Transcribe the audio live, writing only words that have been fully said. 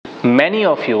Many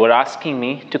of you were asking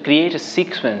me to create a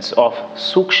sequence of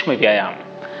Sukshma Vyayam.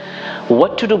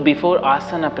 What to do before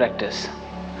asana practice?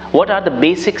 What are the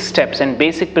basic steps and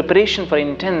basic preparation for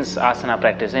intense asana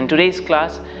practice? In today's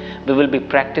class, we will be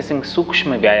practicing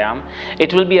Sukshma Vyayam.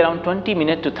 It will be around 20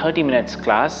 minutes to 30 minutes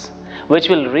class, which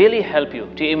will really help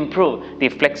you to improve the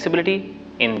flexibility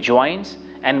in joints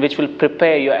and which will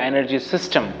prepare your energy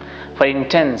system for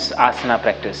intense asana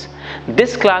practice.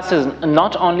 This class is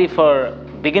not only for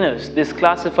beginners, this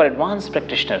class is for advanced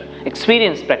practitioner,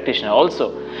 experienced practitioner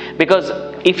also, because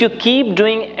if you keep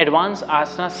doing advanced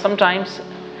asanas, sometimes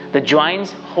the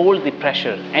joints hold the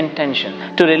pressure and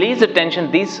tension. To release the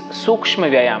tension, these Sukshma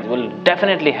Vyayams will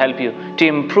definitely help you to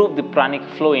improve the pranic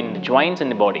flow in the joints and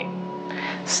the body.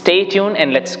 Stay tuned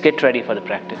and let's get ready for the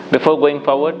practice. Before going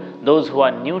forward, those who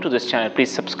are new to this channel, please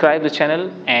subscribe the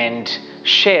channel and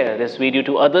share this video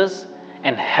to others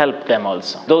and help them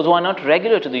also. Those who are not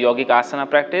regular to the yogic asana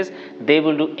practice, they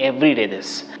will do every day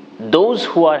this. Those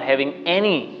who are having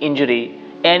any injury,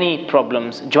 any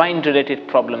problems, joint related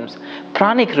problems,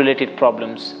 pranic related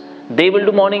problems, they will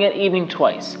do morning and evening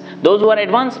twice. Those who are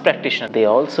advanced practitioners, they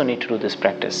also need to do this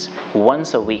practice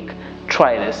once a week.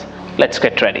 Try this. Let's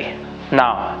get ready.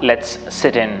 Now let's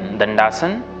sit in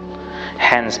Dandasana.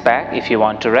 Hands back. If you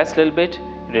want to rest a little bit,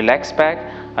 relax back.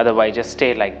 Otherwise just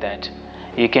stay like that.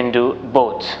 You can do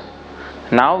both.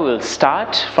 Now we'll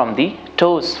start from the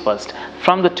toes first.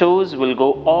 From the toes we'll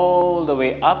go all the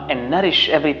way up and nourish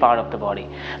every part of the body.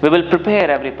 We will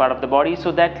prepare every part of the body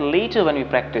so that later when we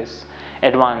practice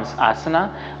advanced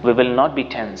asana, we will not be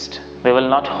tensed. We will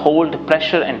not hold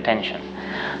pressure and tension.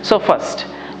 So first,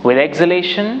 with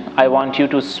exhalation, I want you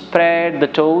to spread the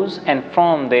toes and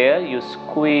from there you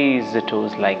squeeze the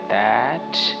toes like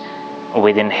that.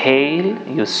 With inhale,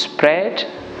 you spread.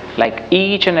 Like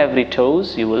each and every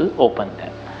toes, you will open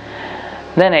them.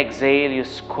 Then exhale, you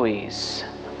squeeze.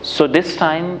 So this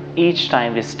time, each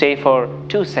time we stay for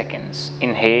 2 seconds.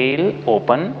 Inhale,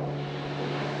 open.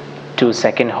 2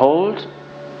 second hold.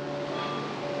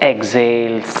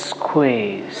 Exhale,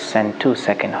 squeeze and 2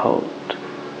 second hold.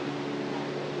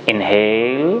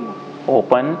 Inhale,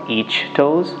 open each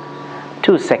toes.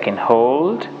 2 second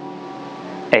hold.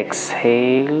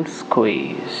 Exhale,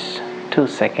 squeeze. 2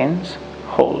 seconds.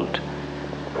 Hold.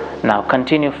 Now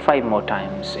continue 5 more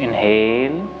times.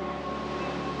 Inhale.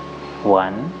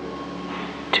 1,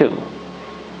 2.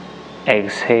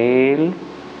 Exhale.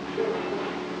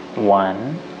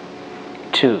 1,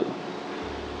 2.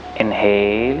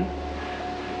 Inhale.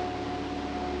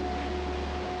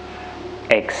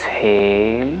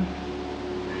 Exhale.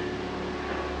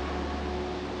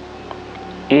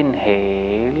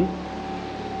 Inhale.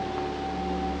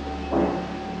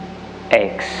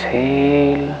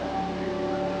 Exhale.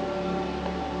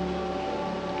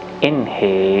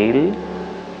 Inhale.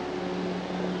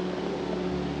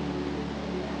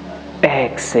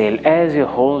 Exhale. As you're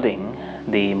holding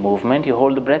the movement, you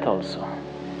hold the breath also.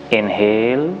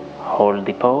 Inhale, hold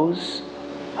the pose,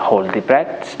 hold the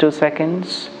breath 2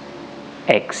 seconds.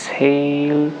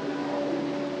 Exhale,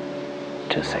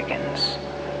 2 seconds.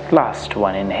 Last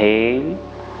one. Inhale.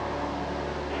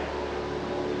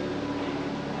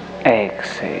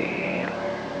 Exhale.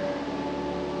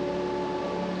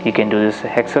 You can do this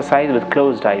exercise with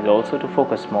closed eyes also to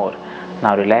focus more.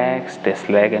 Now relax this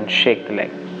leg and shake the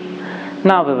leg.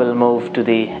 Now we will move to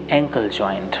the ankle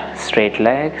joint. Straight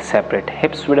leg, separate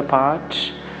hips width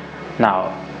apart.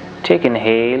 Now take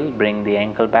inhale, bring the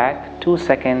ankle back. 2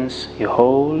 seconds, you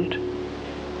hold.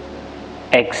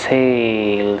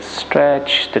 Exhale,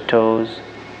 stretch the toes.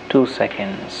 2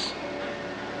 seconds.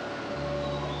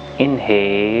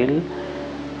 Inhale,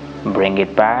 bring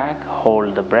it back,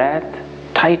 hold the breath,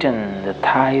 tighten the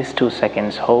thighs, 2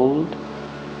 seconds, hold.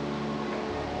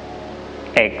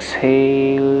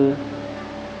 Exhale,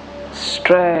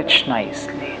 stretch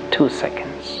nicely, 2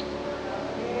 seconds.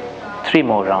 3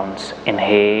 more rounds.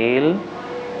 Inhale.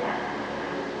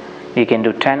 You can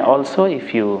do 10 also.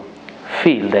 If you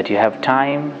feel that you have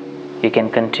time, you can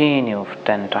continue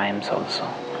 10 times also.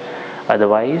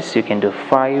 Otherwise, you can do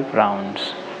 5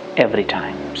 rounds every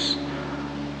times.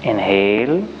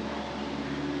 Inhale.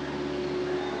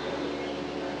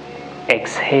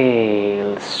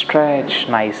 Exhale, stretch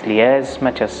nicely as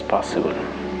much as possible.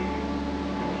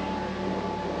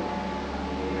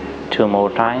 2 more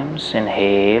times.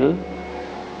 Inhale.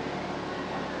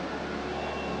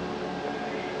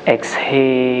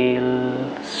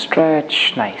 Exhale,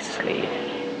 stretch nicely.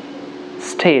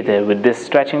 Stay there with this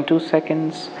stretching 2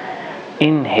 seconds.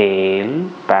 Inhale,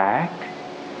 back.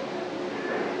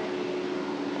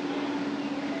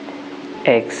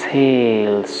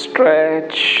 Exhale,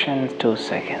 stretch, and 2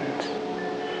 seconds.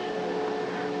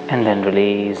 and then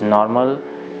release. Normal.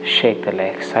 Shake the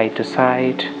leg side to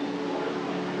side.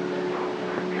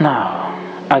 Now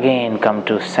again come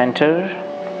to center.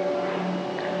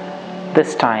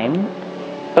 This time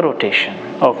a rotation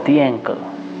of the ankle.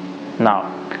 Now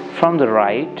from the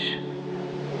right,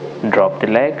 drop the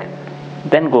leg,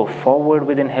 then go forward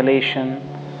with inhalation,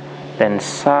 then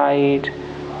side,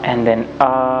 and then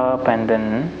up, and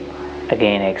then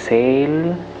again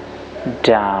exhale,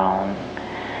 down,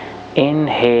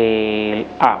 inhale,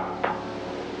 up.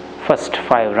 First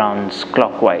 5 rounds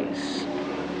clockwise.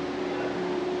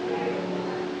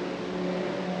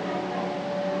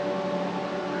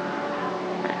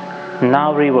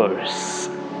 Now reverse.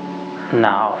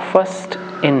 Now first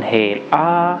inhale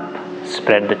up,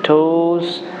 spread the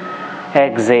toes,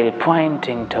 exhale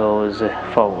pointing toes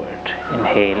forward.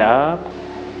 Inhale up,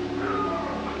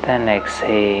 then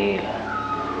exhale,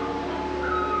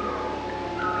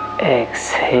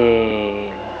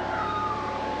 exhale,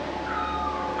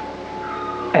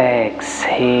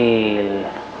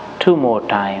 exhale. 2 more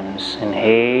times.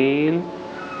 Inhale,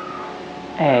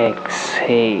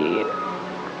 exhale.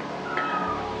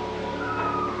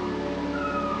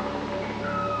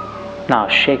 Now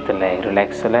shake the leg,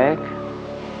 relax the leg.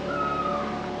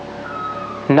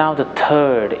 Now the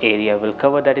third area we'll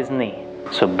cover, that is knee.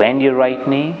 So bend your right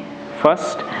knee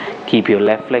first, keep your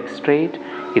left leg straight.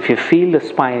 If you feel the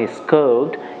spine is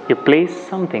curved, you place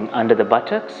something under the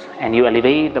buttocks and you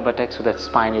elevate the buttocks so that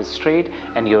spine is straight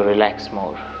and you relax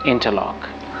more. Interlock.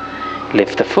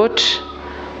 Lift the foot,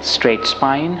 straight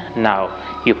spine. Now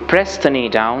you press the knee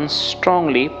down,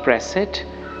 strongly press it.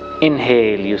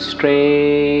 Inhale, you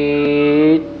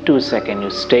straight. 2 seconds,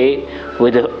 you stay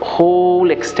with the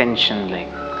whole extension leg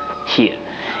here.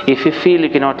 If you feel you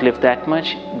cannot lift that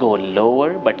much, go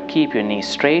lower, but keep your knee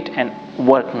straight and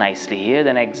work nicely here.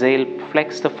 Then exhale,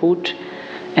 flex the foot,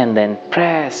 and then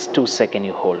press. 2 seconds,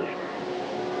 you hold.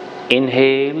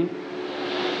 Inhale,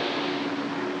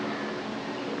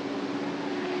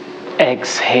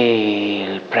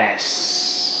 exhale,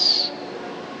 press.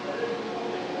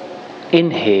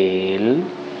 Inhale,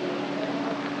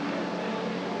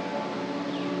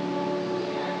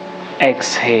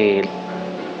 exhale,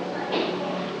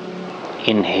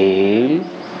 inhale,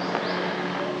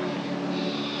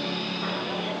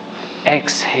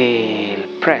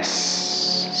 exhale, press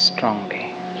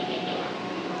strongly.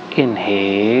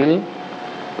 Inhale,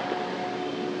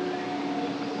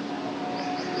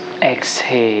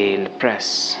 exhale,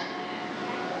 press.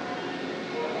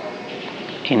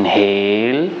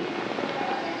 Inhale,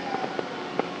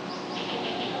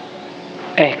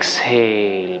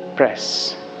 exhale,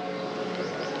 press.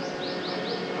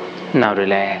 Now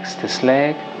relax this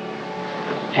leg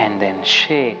and then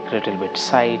shake a little bit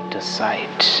side to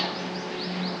side.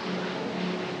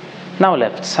 Now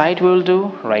left side we will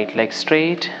do. Right leg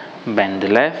straight, bend the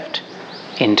left,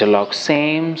 interlock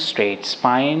same, straight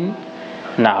spine.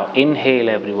 Now inhale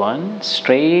everyone,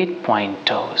 straight point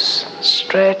toes,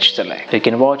 stretch the leg. You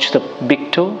can watch the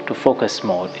big toe to focus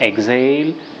more.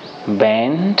 Exhale,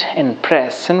 bend and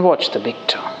press and watch the big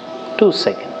toe. 2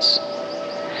 seconds.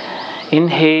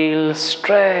 Inhale,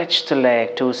 stretch the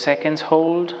leg. 2 seconds,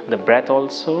 hold the breath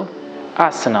also.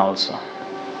 Asana also.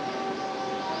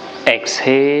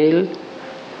 Exhale,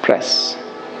 press.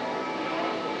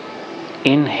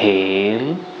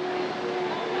 Inhale,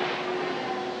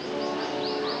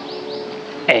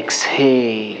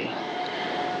 exhale,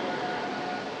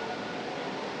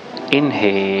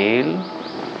 inhale,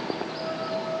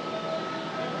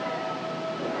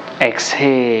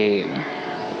 exhale,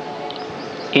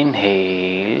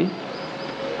 inhale,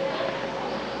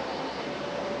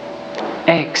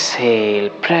 exhale,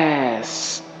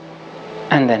 press,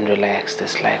 and then relax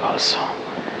this leg also.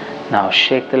 Now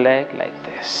shake the leg like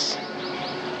this.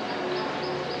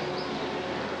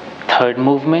 Third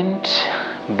movement,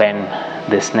 bend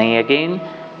this knee again,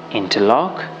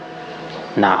 interlock.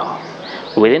 Now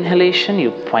with inhalation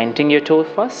you pointing your toe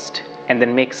first and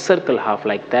then make circle half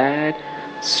like that,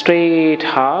 straight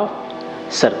half,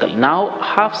 circle. Now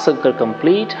half circle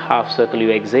complete, half circle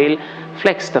you exhale,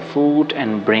 flex the foot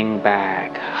and bring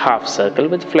back, half circle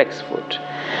with flex foot.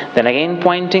 Then again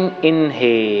pointing,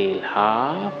 inhale,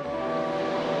 half,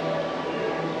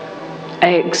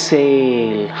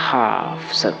 exhale,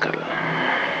 half circle.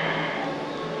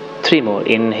 3 more.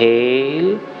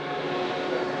 Inhale,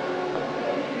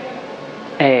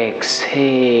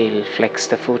 exhale, flex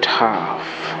the foot half.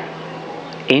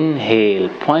 Inhale,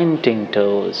 pointing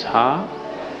toes half.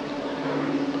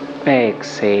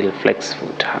 Exhale, flex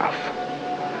foot half.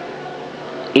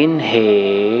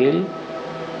 Inhale,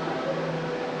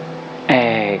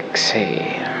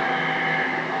 exhale.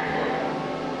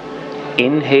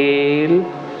 Inhale,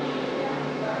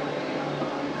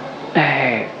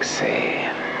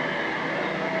 exhale.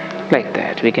 Like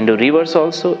that. We can do reverse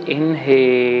also.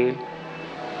 Inhale,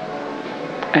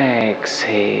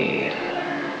 exhale.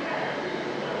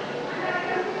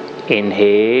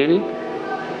 Inhale,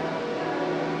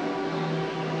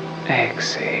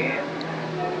 exhale.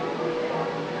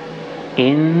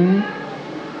 In,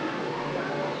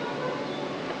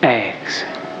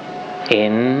 exhale.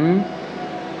 In,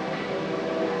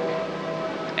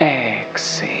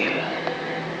 exhale.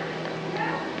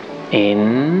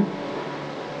 In,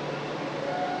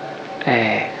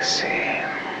 exhale.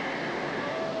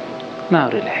 Now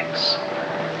relax.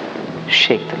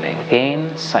 Shake the leg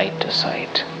again, side to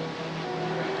side.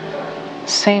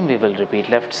 Same we will repeat.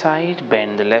 Left side,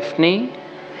 bend the left knee,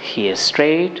 here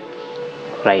straight,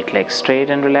 right leg straight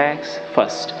and relax.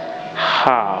 First,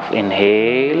 half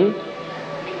inhale,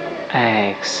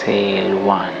 exhale,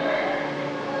 1.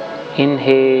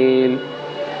 Inhale,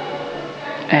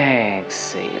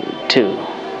 exhale, 2.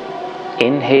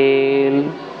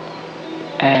 Inhale,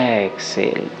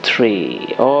 exhale,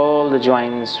 3. All the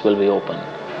joints will be open.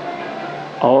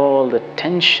 All the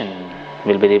tension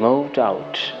will be removed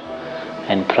out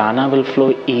and prana will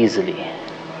flow easily.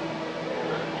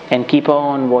 And keep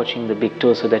on watching the big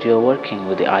toe so that you are working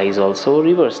with the eyes also.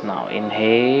 Reverse now.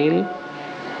 Inhale,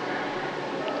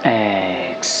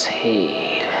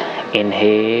 exhale.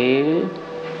 Inhale,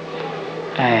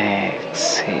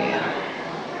 exhale.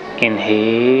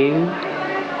 Inhale,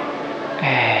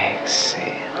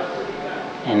 exhale.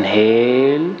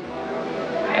 Inhale,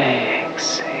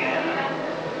 exhale.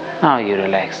 Now you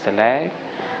relax the leg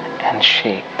and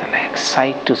shake the leg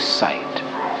side to side.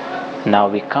 Now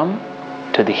we come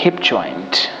to the hip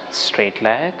joint. Straight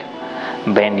leg,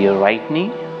 bend your right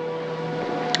knee.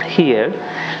 Here,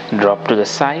 drop to the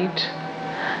side.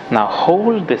 Now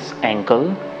hold this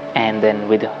ankle and then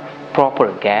with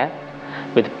proper gap,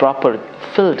 with proper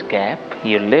filled gap,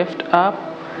 you lift up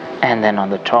and then on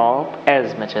the top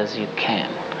as much as you can.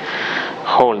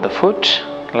 Hold the foot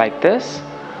like this.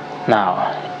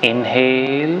 Now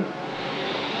inhale,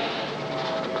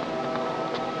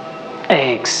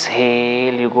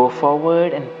 exhale, you go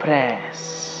forward and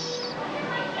press.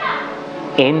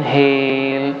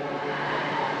 Inhale,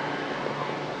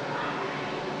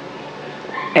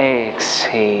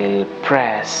 exhale,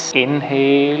 press.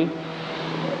 Inhale,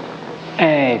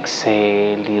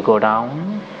 exhale, you go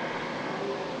down.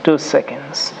 2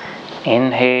 seconds.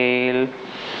 Inhale,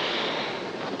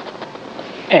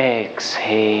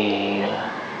 exhale.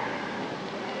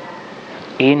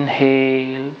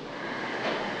 Inhale,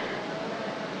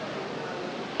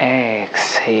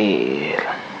 exhale.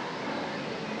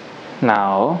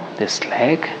 Now this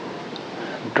leg,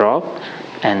 drop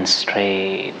and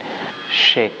straight.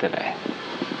 Shake the leg.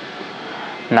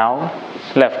 Now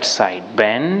left side,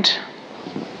 bend,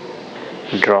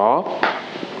 drop,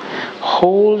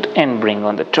 hold and bring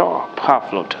on the top,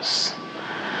 half lotus.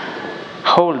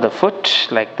 Hold the foot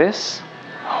like this,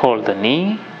 hold the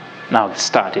knee. Now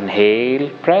start, inhale,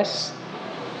 press,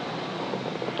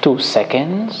 2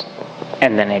 seconds,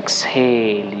 and then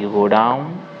exhale, you go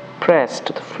down, press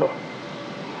to the floor.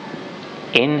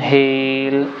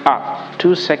 Inhale, up,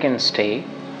 2 seconds stay,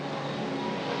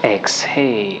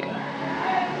 exhale.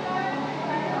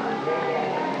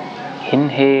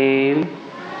 Inhale,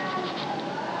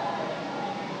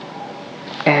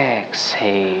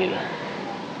 exhale.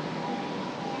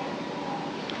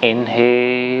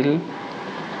 Inhale,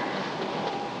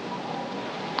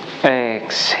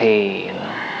 exhale.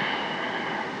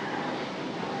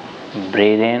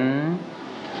 Breathe in,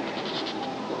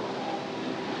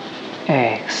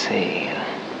 exhale.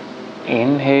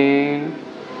 Inhale,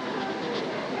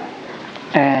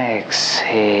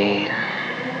 exhale.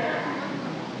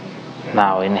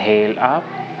 Now inhale up,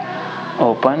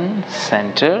 open,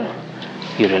 center,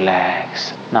 you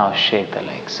relax. Now shake the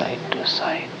leg side to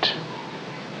side.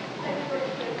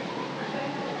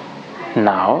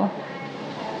 Now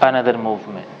another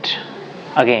movement.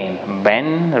 Again,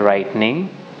 bend the right knee.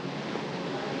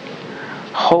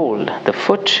 Hold the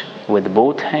foot with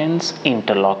both hands,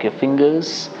 interlock your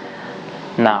fingers.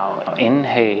 Now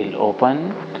inhale,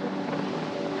 open.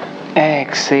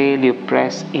 Exhale, you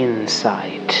press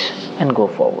inside and go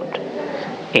forward.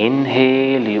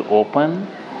 Inhale, you open.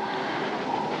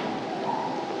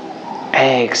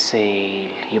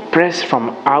 Exhale, you press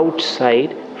from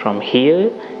outside, from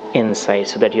here inside,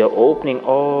 so that you're opening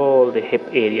all the hip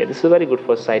area. This is very good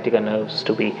for sciatica nerves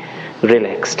to be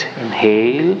relaxed.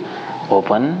 Inhale,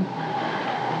 open.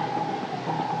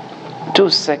 2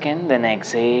 seconds, then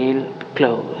exhale,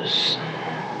 close.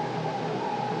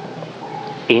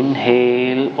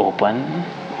 Inhale, open.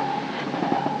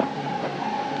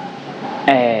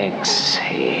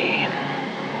 Exhale.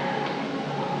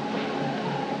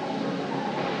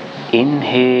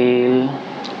 Inhale.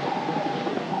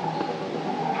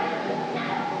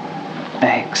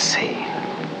 Exhale.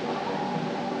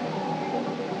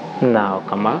 Now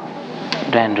come up,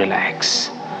 then relax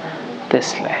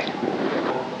this leg,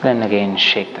 then again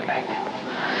shake the leg.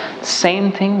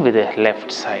 Same thing with the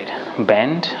left side.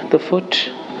 Bend the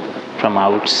foot from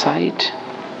outside.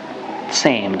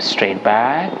 Same, straight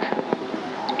back.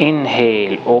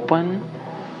 Inhale, open.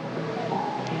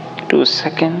 2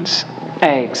 seconds.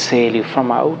 Exhale, you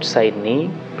from outside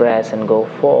knee, press and go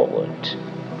forward.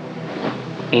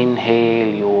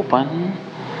 Inhale, you open.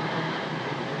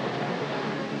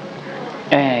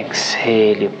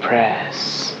 Exhale, you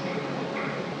press.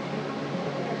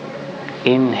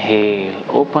 Inhale,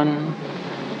 open.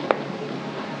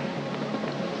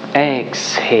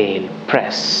 Exhale,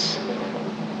 press.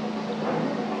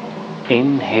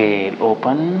 Inhale,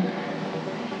 open.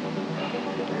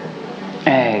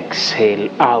 Exhale,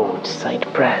 outside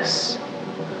press.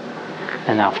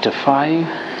 And after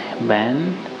 5,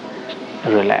 bend,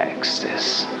 relax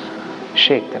this.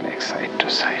 Shake the leg side to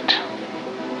side.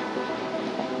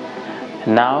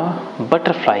 Now,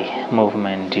 butterfly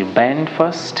movement. You bend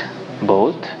first,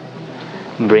 both.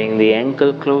 Bring the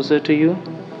ankle closer to you.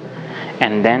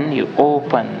 And then you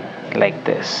open like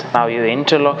this. Now you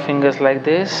interlock fingers like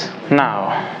this.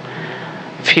 Now,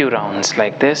 few rounds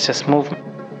like this. Just move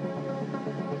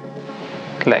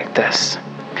like this.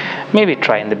 Maybe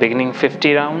try in the beginning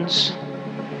 50 rounds.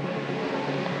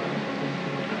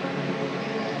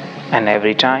 And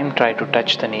every time try to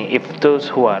touch the knee. If those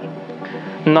who are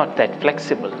not that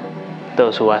flexible,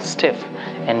 those who are stiff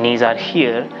and knees are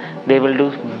here, they will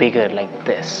do bigger like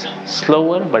this.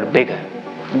 Slower but bigger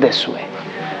this way.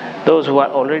 Those who are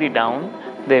already down,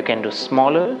 they can do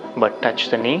smaller but touch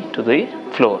the knee to the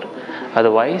floor.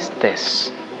 Otherwise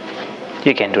this.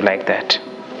 You can do like that.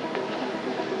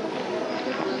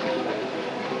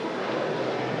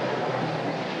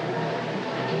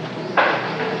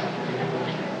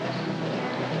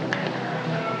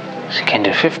 You can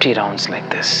do 50 rounds like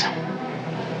this.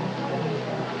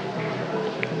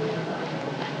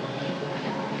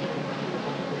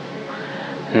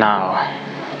 Now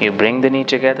you bring the knee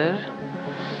together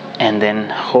and then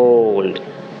hold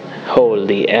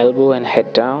the elbow and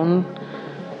head down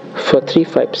for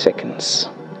 3-5 seconds.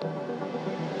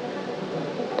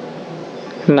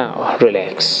 Now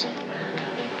relax.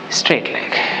 Straight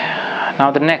leg.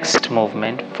 Now the next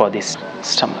movement for this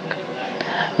stomach.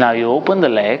 Now you open the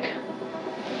leg,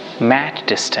 mat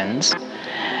distance.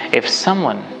 If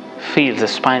someone feels the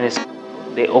spine is,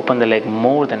 they open the leg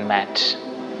more than mat.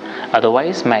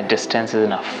 Otherwise, mat distance is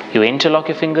enough. You interlock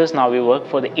your fingers. Now we work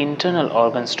for the internal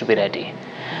organs to be ready.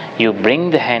 You bring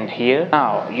the hand here.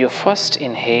 Now you first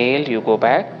inhale, you go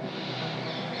back.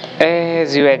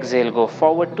 As you exhale, go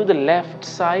forward to the left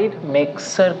side, make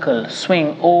circle,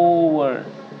 swing over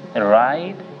the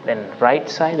right, then right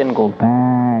side, then go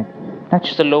back.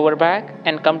 Touch the lower back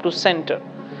and come to center.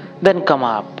 Then come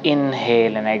up,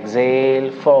 inhale and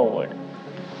exhale, forward.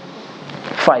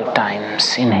 5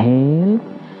 times. Inhale,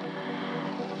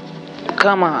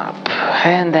 come up,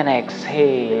 and then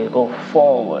exhale, go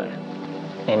forward.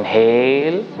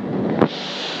 Inhale,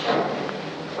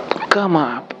 come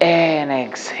up, and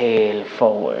exhale,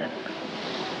 forward.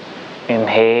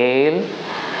 Inhale,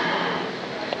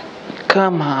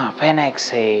 come up, and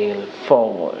exhale,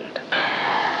 forward.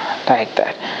 Like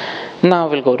that. Now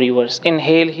we'll go reverse.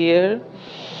 Inhale here.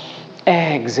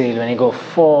 Exhale when you go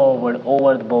forward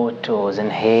over both toes.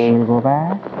 Inhale, go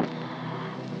back.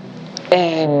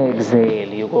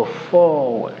 Exhale, you go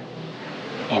forward.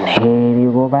 Inhale,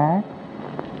 you go back.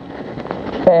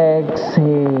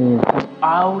 Exhale,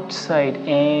 outside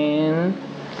in.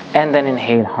 And then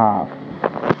inhale half.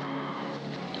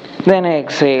 Then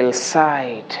exhale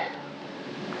side.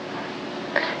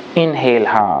 Inhale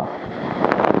half.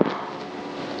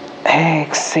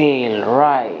 Exhale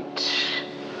right.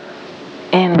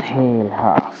 Inhale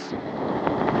half.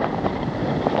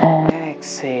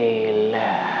 Exhale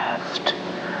left.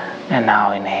 And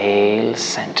now inhale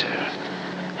center.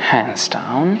 Hands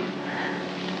down.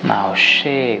 Now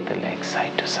shake the legs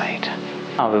side to side.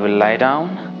 Now we will lie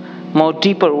down. More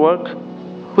deeper work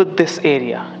with this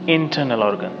area, internal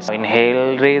organs.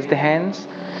 Inhale, raise the hands.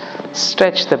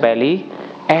 Stretch the belly.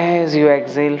 As you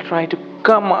exhale, try to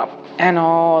come up and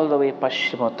all the way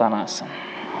Paschimottanasana.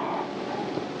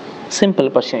 Simple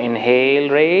Paschimottanasana. Inhale,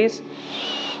 raise,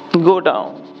 go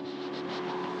down.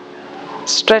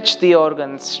 Stretch the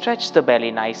organs, stretch the belly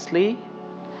nicely.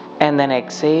 And then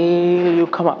exhale, you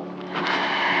come up.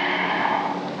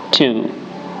 2.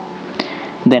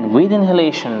 Then with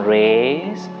inhalation,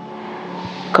 raise.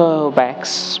 Go back,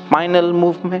 spinal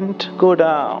movement, go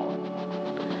down.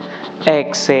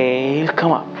 Exhale,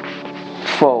 come up.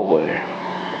 Forward.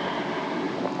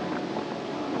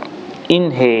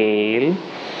 Inhale.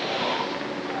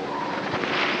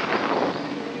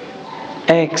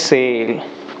 Exhale,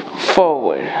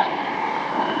 forward.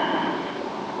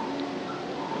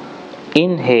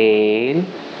 Inhale.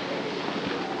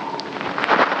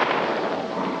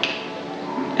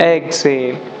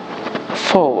 Exhale,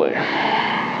 forward.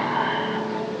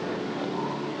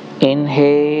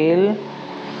 Inhale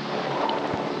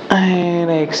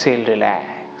and exhale,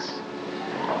 relax.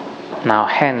 Now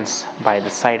hands by the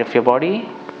side of your body.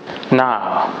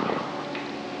 Now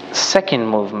second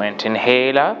movement,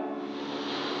 inhale up,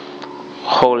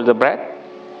 hold the breath,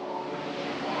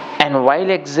 and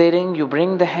while exhaling you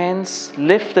bring the hands,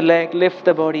 lift the leg, lift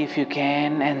the body if you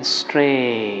can, and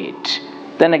straight.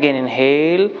 Then again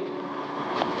inhale,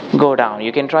 go down.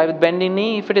 You can try with bending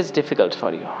knee if it is difficult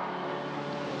for you.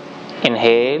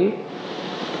 Inhale,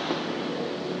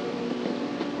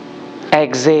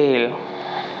 exhale,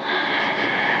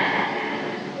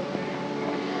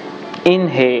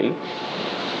 inhale,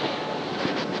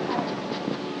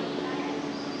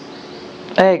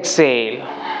 exhale,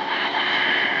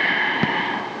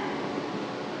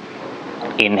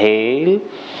 inhale,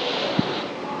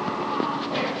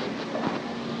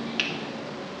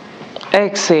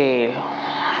 exhale,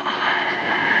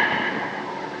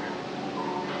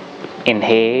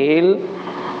 inhale,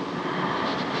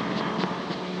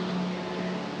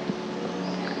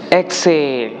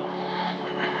 exhale,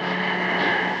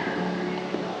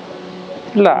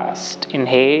 last,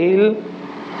 inhale,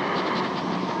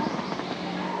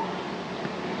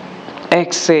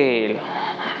 exhale,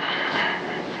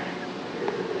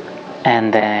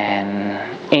 and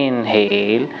then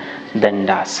inhale,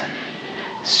 Dandasana,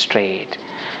 straight.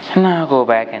 Now go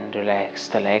back and relax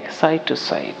the leg side to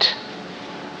side.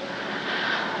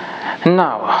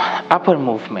 Now upper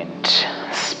movement,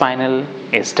 spinal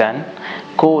is done,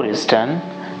 core is done.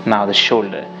 Now the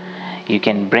shoulder. You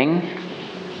can bring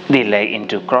the leg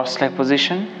into cross leg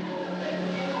position.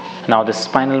 Now the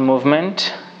spinal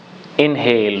movement.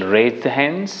 Inhale, raise the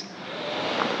hands.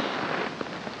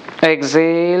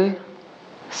 Exhale,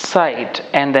 side,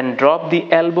 and then drop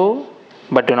the elbow,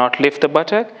 but do not lift the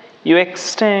buttock. You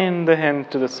extend the hand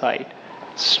to the side.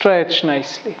 Stretch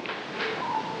nicely.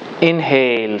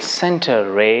 Inhale,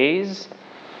 center, raise.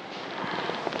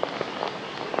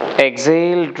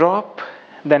 Exhale, drop,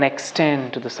 then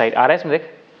extend to the side.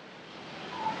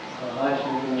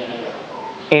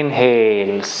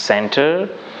 Inhale, center.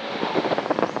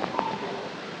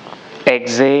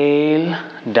 Exhale,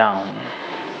 down.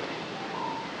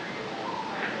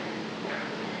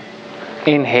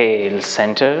 Inhale,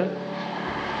 center.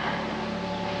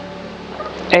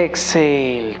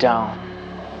 Exhale, down.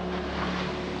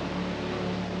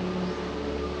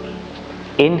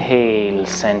 Inhale,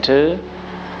 center.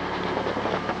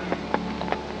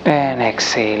 And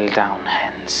exhale, down,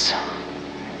 hands.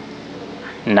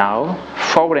 Now,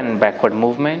 forward and backward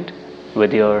movement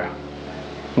with your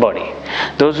body.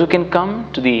 Those who can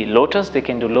come to the lotus, they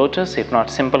can do lotus, if not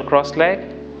simple cross leg.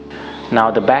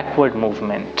 Now the backward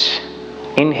movement.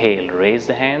 Inhale, raise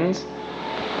the hands.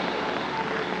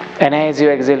 And as you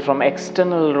exhale from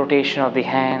external rotation of the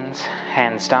hands,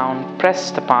 hands down,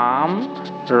 press the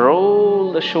palm,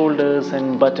 roll the shoulders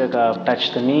and buttock up,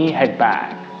 touch the knee, head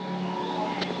back.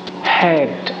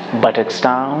 Head, buttocks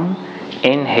down.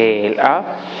 Inhale up.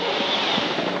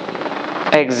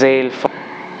 Exhale.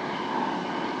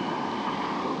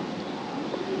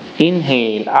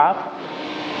 Inhale up.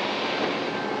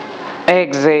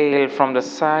 Exhale from the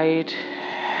side.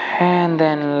 And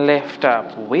then lift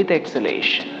up with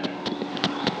exhalation.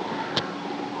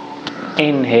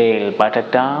 Inhale,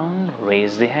 buttock down.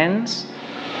 Raise the hands.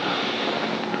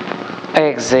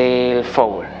 Exhale,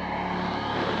 forward.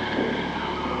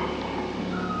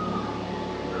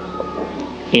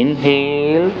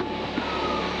 Inhale,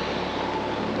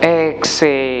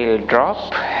 exhale,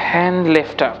 drop and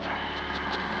lift up.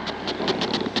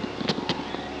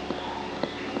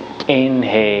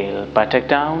 Inhale, buttock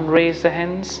down, raise the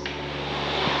hands.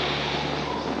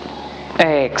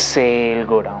 Exhale,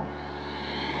 go down.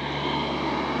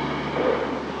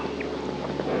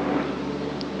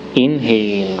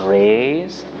 Inhale,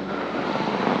 raise.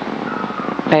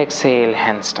 Exhale,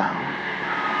 hands down.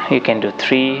 You can do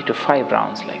 3 to 5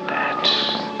 rounds like that.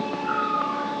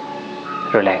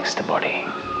 Relax the body.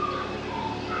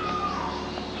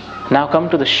 Now come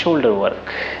to the shoulder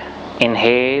work.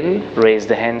 Inhale, raise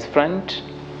the hands front.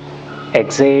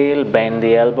 Exhale, bend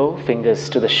the elbow, fingers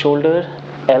to the shoulder,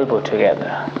 elbow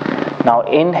together. Now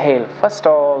inhale, first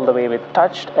all the way with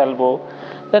touched elbow,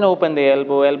 then open the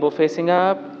elbow, elbow facing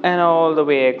up, and all the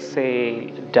way exhale,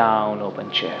 down,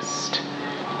 open chest.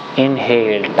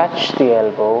 Inhale, touch the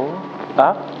elbow,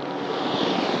 up.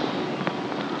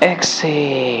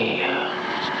 Exhale.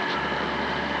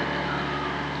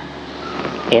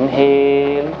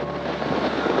 Inhale.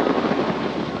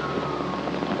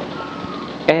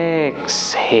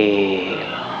 Exhale.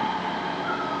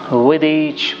 With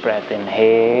each breath,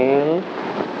 inhale.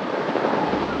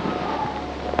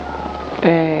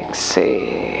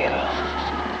 Exhale.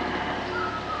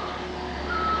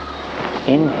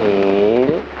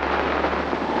 Inhale.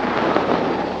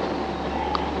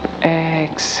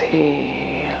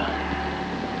 Exhale.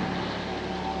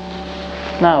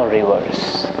 Now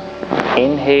reverse.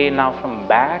 Inhale, now from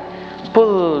back,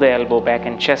 pull the elbow back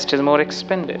and chest is more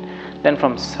expanded. Then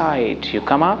from side, you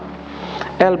come up,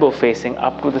 elbow facing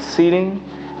up to the ceiling,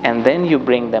 and then you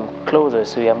bring them closer.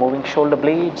 So you are moving shoulder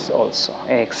blades also.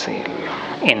 Exhale.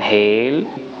 Inhale.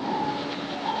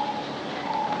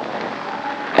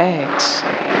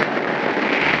 Exhale.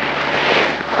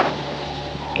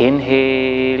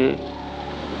 Inhale.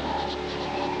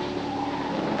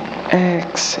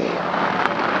 Exhale.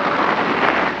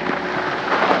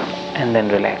 And then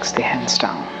relax the hands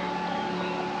down.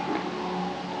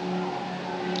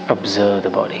 Observe the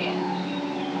body.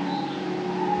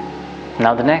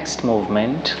 Now the next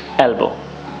movement, elbow.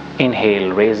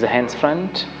 Inhale, raise the hands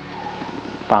front,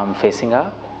 palm facing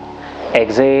up.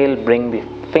 Exhale, bring the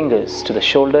fingers to the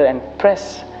shoulder and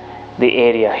press the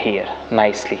area here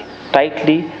nicely,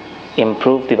 tightly.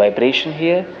 Improve the vibration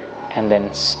here and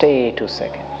then stay 2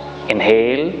 seconds.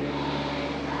 Inhale.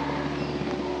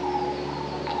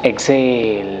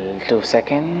 Exhale, 2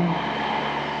 seconds.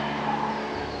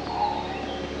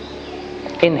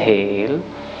 Inhale.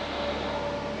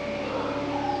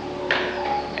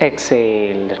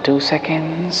 Exhale, 2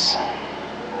 seconds.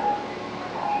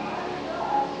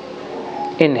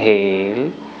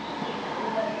 Inhale.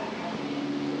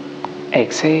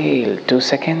 Exhale, 2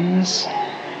 seconds.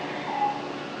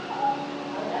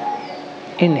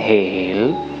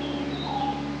 Inhale.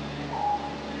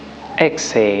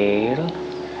 Exhale,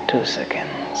 2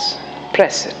 seconds.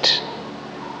 Press it.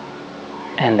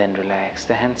 And then relax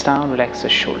the hands down, relax the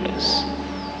shoulders.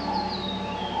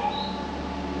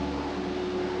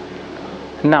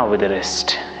 Now with the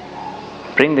wrist,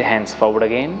 bring the hands forward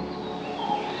again.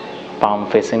 Palm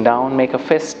facing down, make a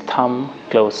fist, thumb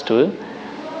close to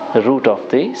the root of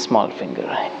the small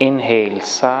finger. Inhale,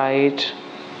 side,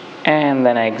 and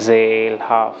then exhale,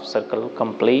 half circle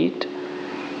complete.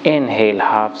 Inhale,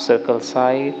 half circle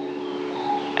side.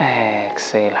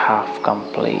 Exhale, half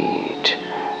complete.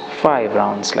 5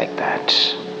 rounds like that.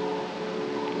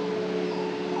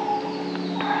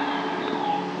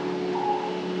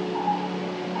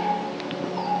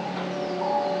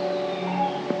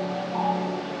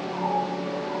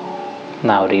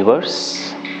 Now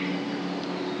reverse.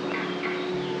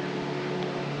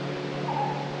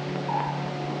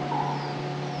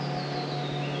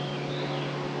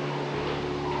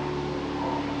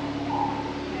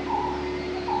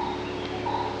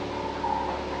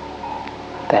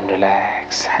 Then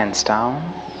relax, hands down,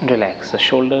 relax the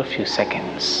shoulder, few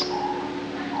seconds.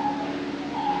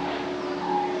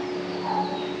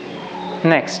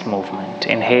 Next movement,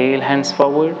 inhale, hands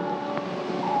forward,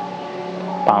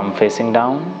 palm facing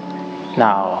down.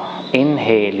 Now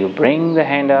inhale, you bring the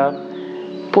hand up,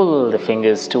 pull the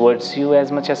fingers towards you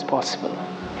as much as possible.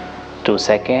 2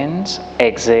 seconds.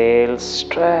 Exhale,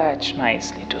 stretch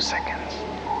nicely, 2 seconds.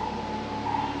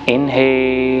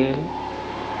 Inhale.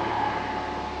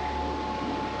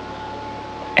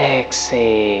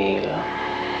 Exhale.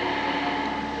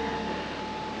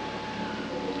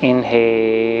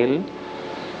 Inhale.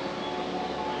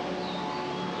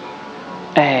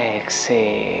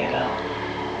 Exhale.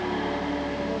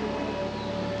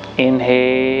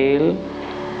 Inhale.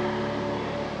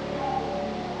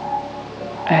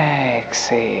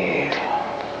 Exhale.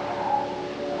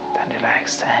 Then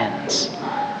relax the hands.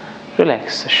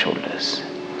 Relax the shoulders.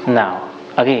 Now,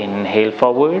 again, inhale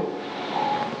forward.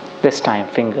 This time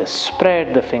fingers,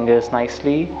 spread the fingers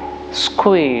nicely,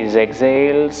 squeeze,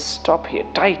 exhale, stop here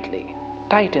tightly,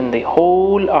 tighten the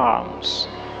whole arms.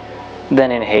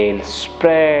 Then inhale,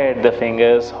 spread the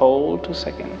fingers, hold 2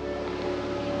 seconds.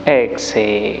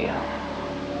 Exhale.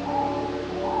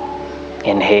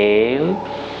 Inhale.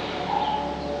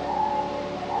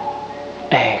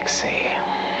 Exhale.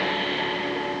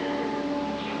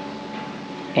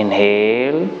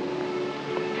 Inhale.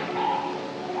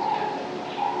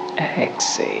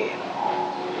 exhale.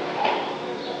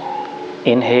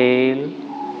 Inhale,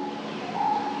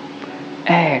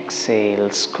 exhale,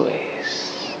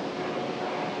 squeeze.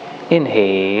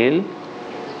 Inhale,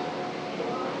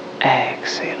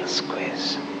 exhale,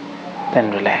 squeeze.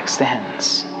 Then relax the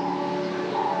hands.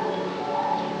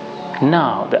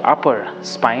 Now the upper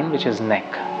spine, which is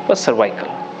neck, first cervical.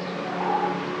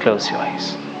 Close your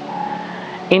eyes.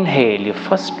 Inhale, you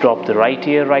first drop the right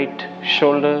ear, right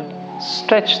shoulder,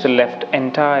 stretch the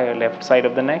entire left side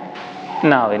of the neck.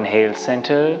 Now inhale,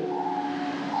 center.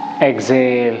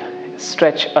 Exhale,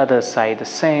 stretch other side the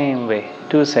same way,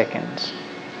 2 seconds.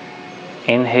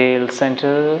 Inhale,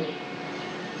 center.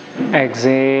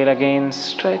 Exhale, again,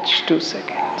 stretch, 2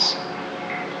 seconds.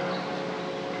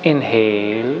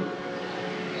 Inhale,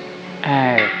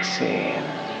 exhale.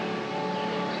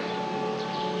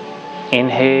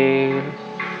 Inhale,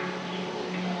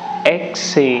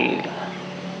 exhale.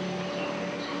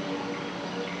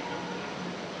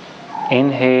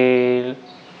 Inhale,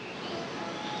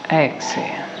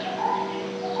 exhale.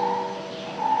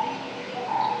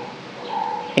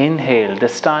 Inhale,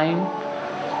 this time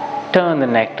turn the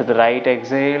neck to the right,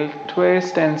 exhale,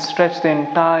 twist and stretch the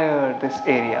entire this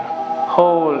area,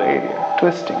 whole area,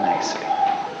 twisting nicely.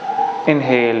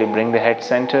 Inhale, you bring the head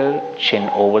center, chin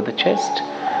over the chest.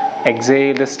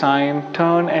 Exhale, this time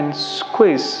turn and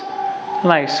squeeze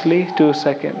nicely, 2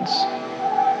 seconds.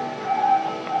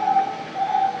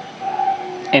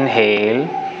 Inhale,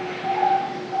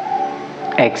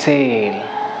 exhale,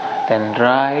 then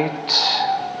right,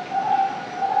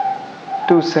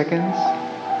 2 seconds.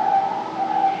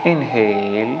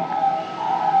 Inhale,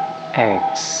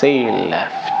 exhale,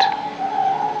 left.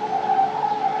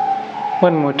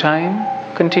 One more time,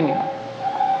 continue.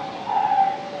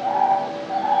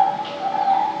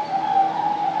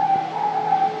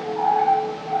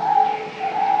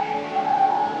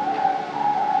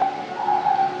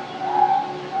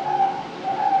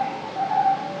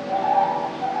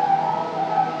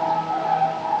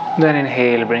 Then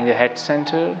inhale, bring the head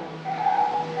center.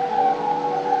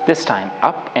 This time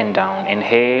up and down.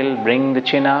 Inhale, bring the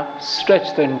chin up,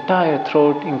 stretch the entire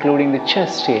throat including the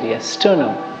chest area,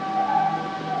 sternum.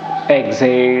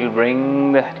 Exhale,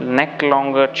 bring the neck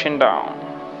longer, chin down.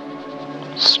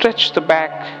 Stretch the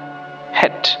back,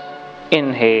 head.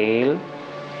 Inhale.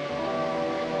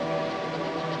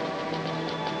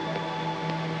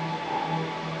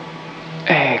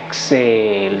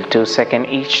 Exhale, 2 seconds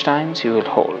each time, so you will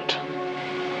hold.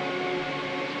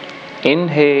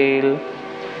 Inhale.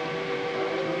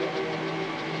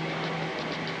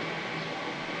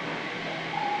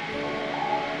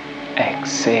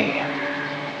 Exhale.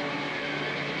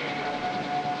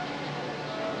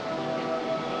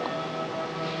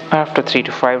 After 3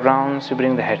 to 5 rounds, you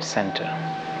bring the head center.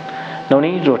 No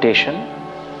need rotation,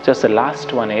 just the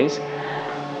last one is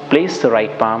place the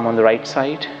right palm on the right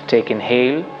side, take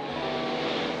inhale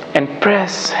and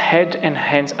press head and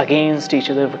hands against each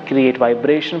other, create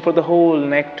vibration for the whole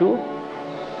neck to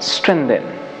strengthen.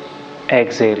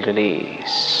 Exhale,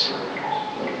 release.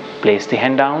 Place the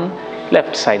hand down,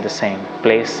 left side the same.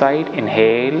 Place side,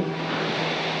 inhale,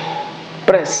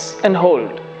 press and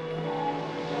hold.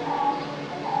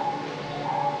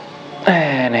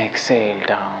 And exhale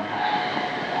down.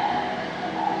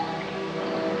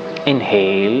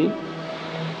 Inhale,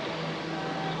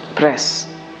 press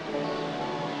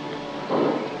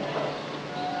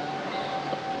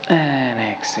and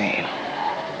exhale.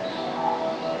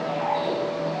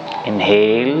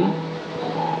 Inhale,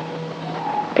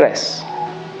 press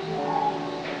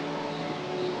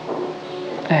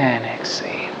and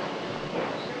exhale.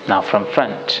 Now from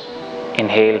front,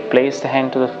 inhale, place the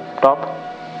hand to the top,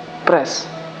 press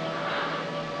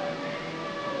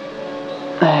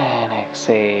and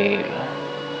exhale.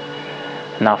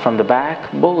 Now from the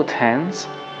back, both hands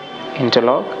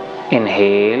interlock.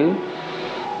 Inhale,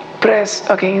 press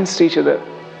against each other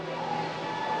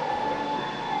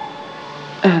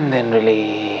and then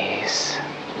release.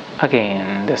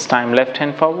 Again, this time left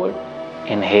hand forward.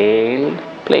 Inhale,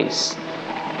 place,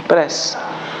 press.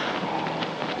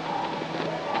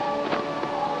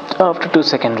 After 2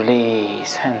 seconds,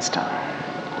 release, hands down.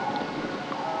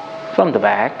 From the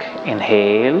back,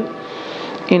 inhale,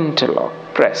 interlock,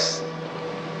 press.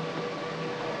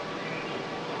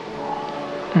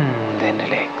 Then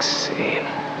relax, exhale,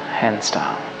 hands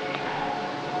down.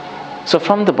 So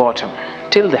from the bottom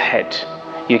till the head,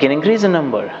 you can increase the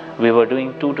number. We were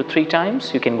doing 2 to 3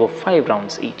 times, you can go 5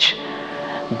 rounds each.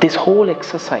 This whole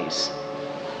exercise,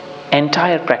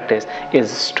 entire practice is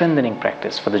strengthening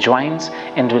practice for the joints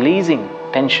and releasing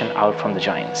tension out from the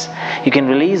joints. You can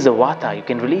release the vata, you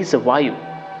can release the vayu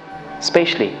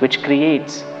especially, which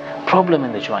creates problem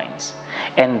in the joints.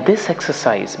 And this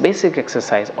exercise, basic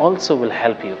exercise, also will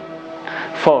help you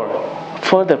for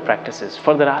further practices,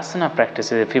 further asana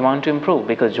practices if you want to improve,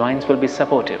 because joints will be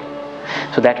supportive.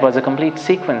 So that was a complete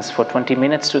sequence for 20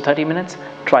 minutes to 30 minutes.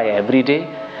 Try every day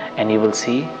and you will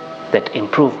see that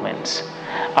improvements.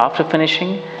 After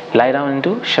finishing, lie down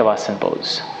into Shavasana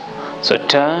pose. So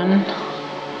turn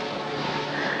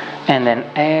and then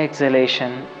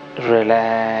exhalation,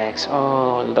 relax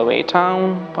all the way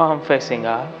down, palm facing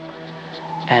up,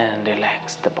 and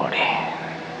relax the body.